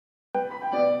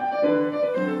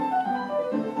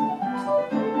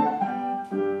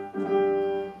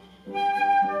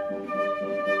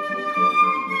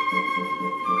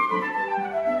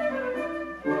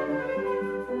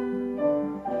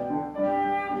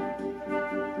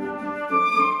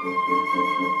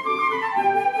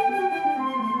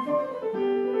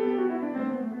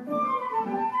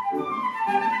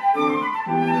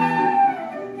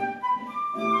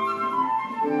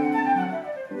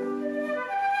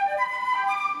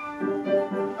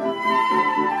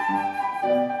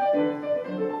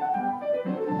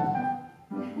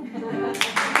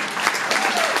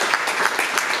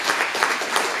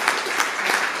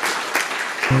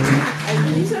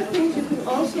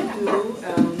to do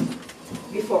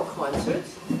before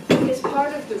concerts, because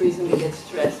part of the reason we get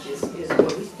stressed is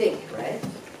what we think, right?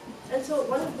 And so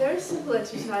one very simple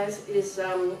exercise is,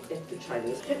 if the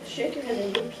Chinese, shake your head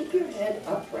and you keep your head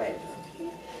upright.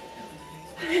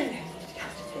 And you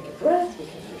have to take a breath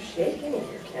because you're shaking and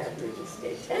you can't really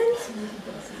stay tense.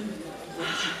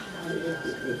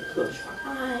 You close your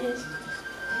eyes.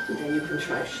 And then you can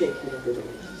try shaking a little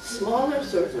smaller,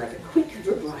 sort of like a quick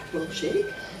vibrato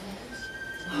shake.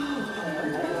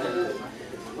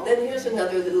 Then here's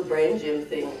another little brain gym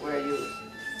thing where you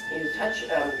touch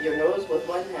your nose with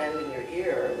one hand and your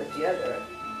ear with the other,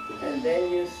 and then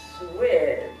you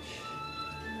switch.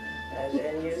 And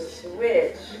then you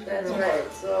switch. That's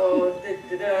right. So,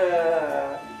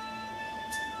 da-da-da.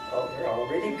 Oh, you're all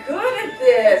really good at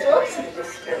this. Oops, I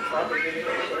just can't probably do it.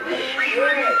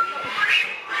 Good.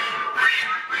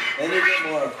 Then you get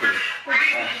more of this.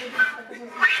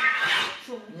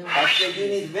 Actually, you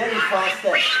need very fast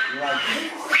steps.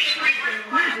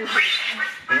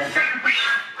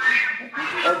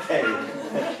 Okay.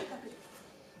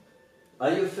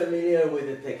 Are you familiar with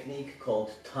a technique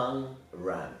called tongue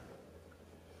ram?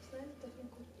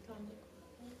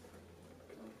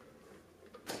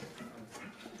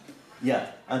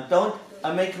 Yeah, and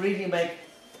really make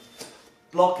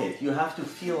block it. You have to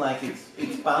feel like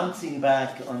it's bouncing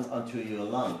back onto your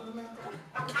lung.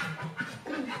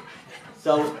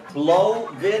 So blow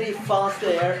very fast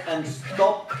air and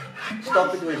stop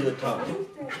it with your tongue.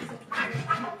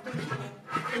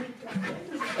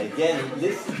 Again,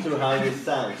 listen to how this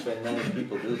sounds when many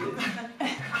people do this.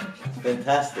 It's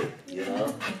fantastic, you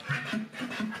know.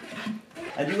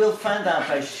 And you will find out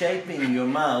by shaping your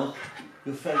mouth,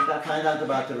 you find out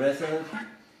about the resonance.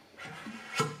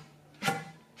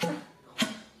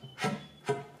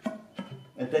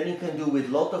 And then you can do with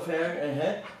lot of air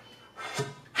ahead.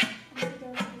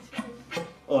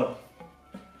 Or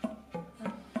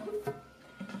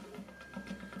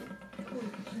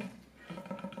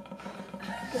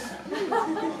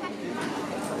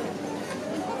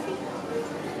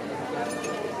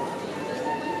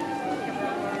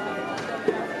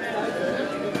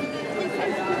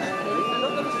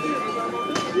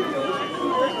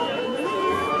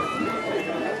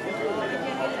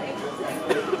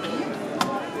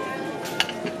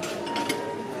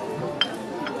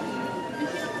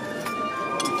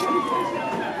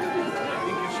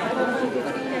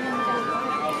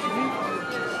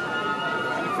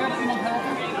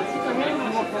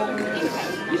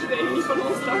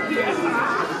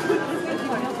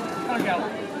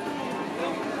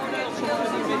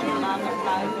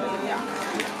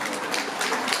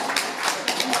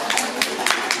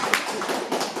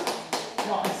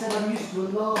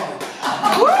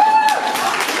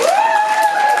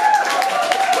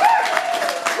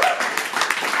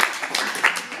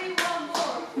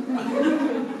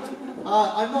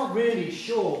I'm not really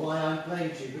sure why I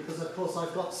blamed you, because of course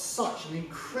I've got such an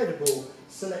incredible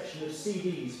selection of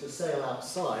CDs for sale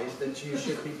outside that you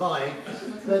should be buying.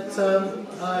 But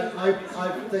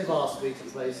they've asked me to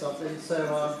play something,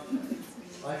 so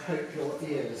I hope your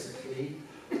ears are clean.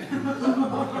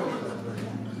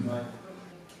 Right.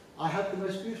 I have the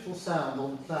most beautiful sound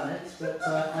on the planet, but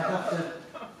I have to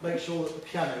make sure that the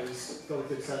piano's got a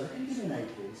good sound. Can you give me an A,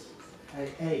 please?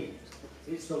 A.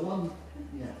 It's the one,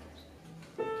 yeah.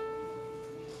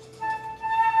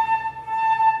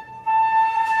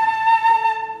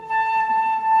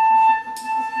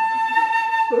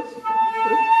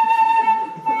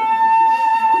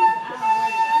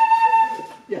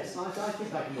 Yes, I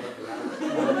think I can work around.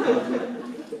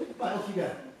 Right, off you go.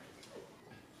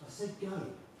 I said go.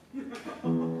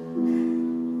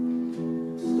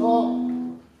 Stop.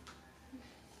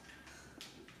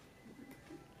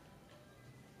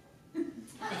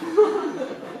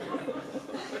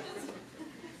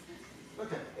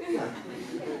 Okay, yeah.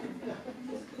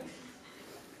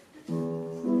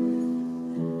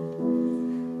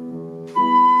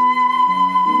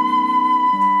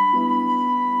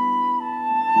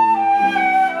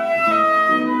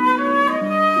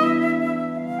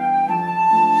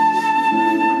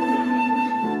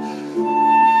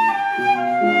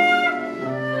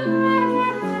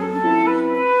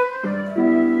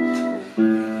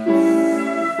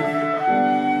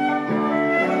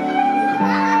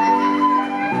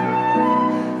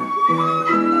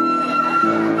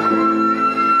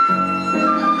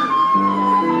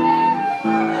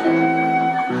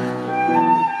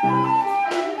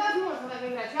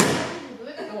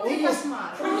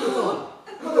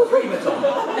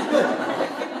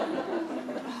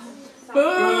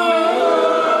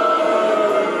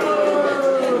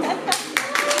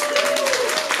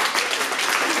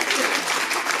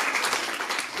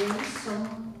 brings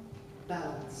some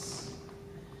balance.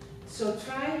 So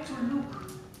try to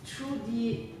look through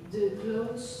the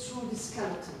clothes, through the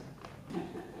skeleton.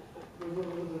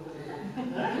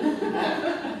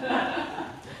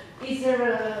 Is there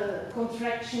a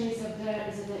contraction? Is it there?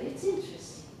 It's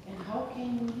interesting. And how can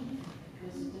you leave it?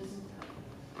 Because it doesn't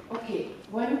help. Okay,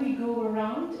 when we go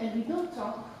around and we don't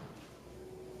talk.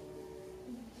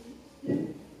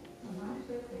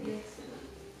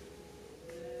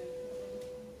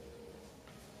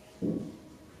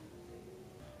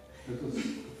 That was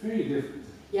very different.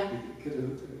 Yeah.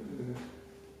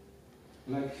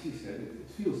 Like she said, it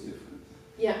feels different.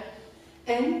 Yeah.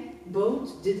 And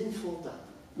both didn't fall down.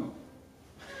 No.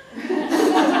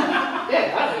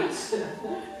 Yeah, it's,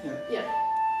 Yeah. yeah.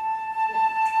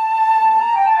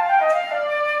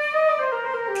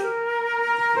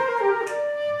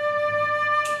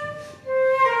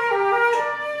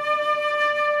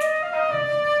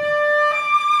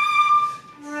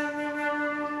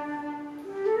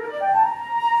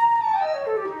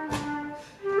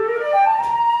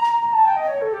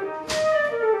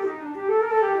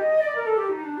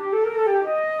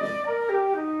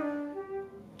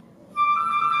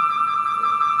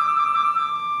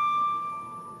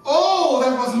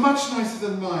 Much nicer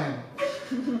than mine.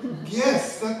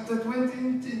 Yes, that went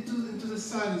into the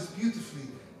silence beautifully.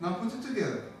 Now put it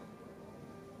together.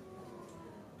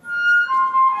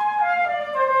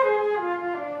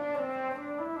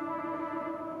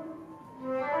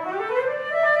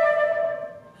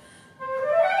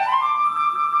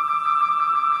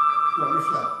 Well, you're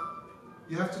flat.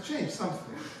 You have to change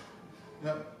something.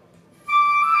 Yeah.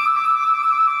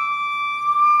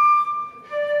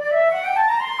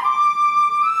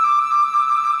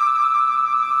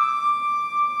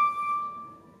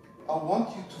 I want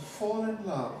you to fall in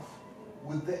love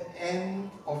with the end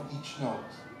of each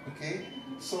note, okay?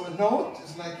 So a note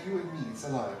is like you and me, it's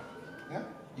alive, yeah?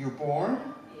 You're born,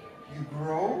 you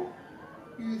grow,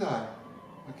 you die,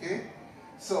 okay?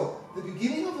 So the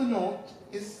beginning of the note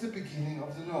is the beginning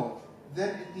of the note.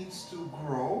 Then it needs to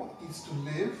grow, it needs to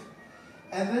live,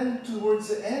 and then towards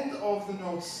the end of the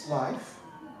note's life,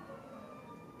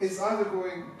 it's either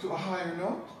going to a higher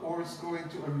note or it's going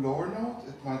to a lower note.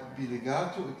 It might be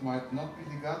legato, it might not be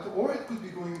legato, or it could be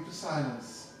going into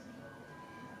silence.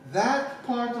 That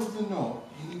part of the note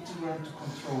you need to learn to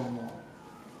control more.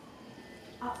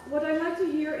 What I like to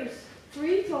hear is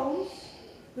 3 tones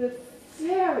with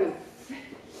very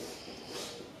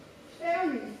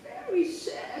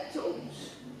sad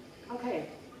tones. Oké,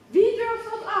 wie durft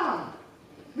dat aan?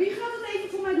 Wie gaat het even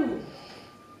voor mij doen?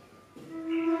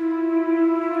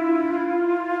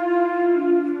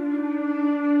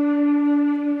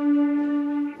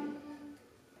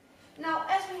 Now,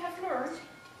 as we have learned,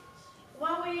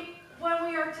 when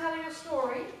we are telling a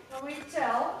story, when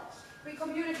we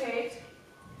communicate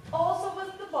also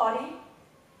with the body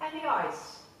and the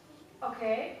eyes.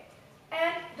 Okay?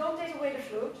 And don't take away the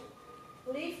flute.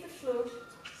 Leave the flute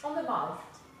on the mouth.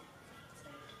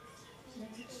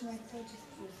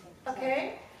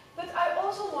 Okay? But I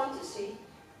also want to see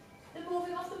the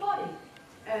moving of the body.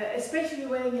 Especially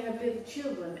when you have little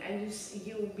children and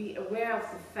you'll be aware of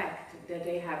the fact that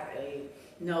they have a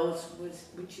nose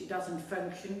which doesn't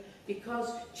function, because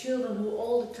children who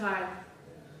all the time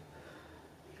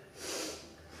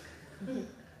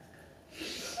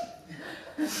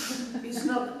it's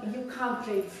not, you can't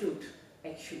play flute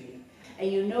actually,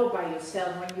 and you know by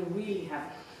yourself when you really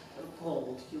have a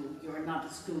cold, you're not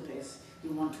as good as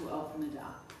you want to open it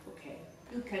up. Okay,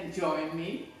 you can join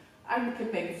me. I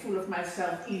can make a fool of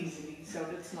myself easily, so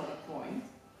that's not a point.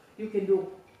 You can do.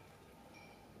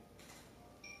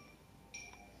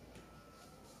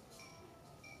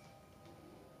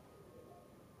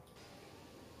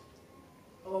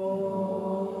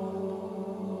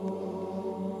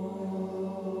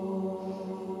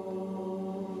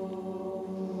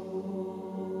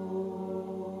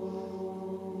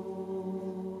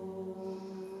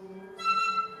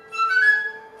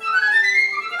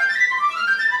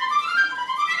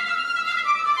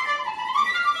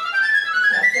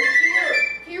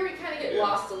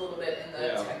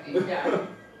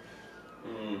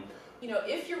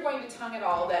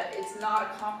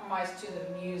 To the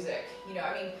music, you know,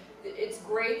 I mean, it's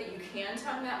great that you can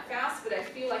tongue that fast, but I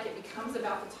feel like it becomes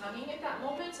about the tonguing at that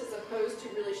moment as opposed to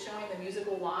really showing the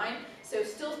musical line. So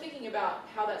still thinking about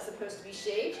how that's supposed to be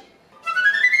shaped.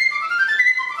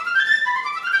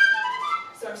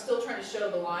 So I'm still trying to show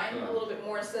the line a little bit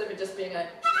more instead of it just being a kind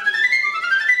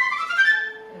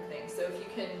of thing. So if you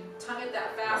can tongue it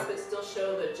that fast, but still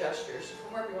show the gestures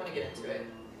from wherever you want to get into it.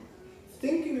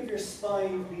 Thinking of your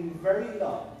spine being very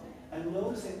long and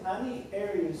noticing any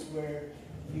areas where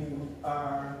you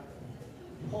are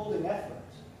holding effort.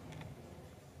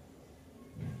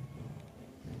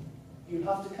 You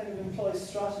have to kind of employ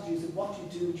strategies of what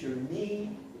you do with your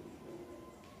knee.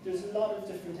 There's a lot of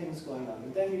different things going on.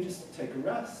 And then you just take a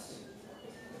rest.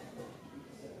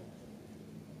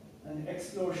 And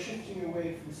explore shifting your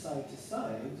weight from side to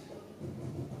side.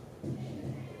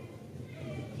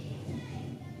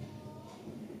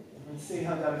 And see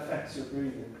how that affects your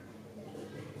breathing.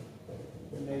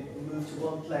 You may move to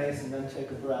one place and then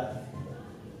take a breath.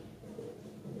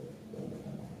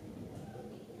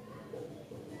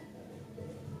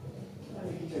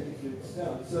 And you can take the flutes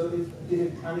down. So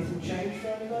did anything change for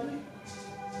anybody?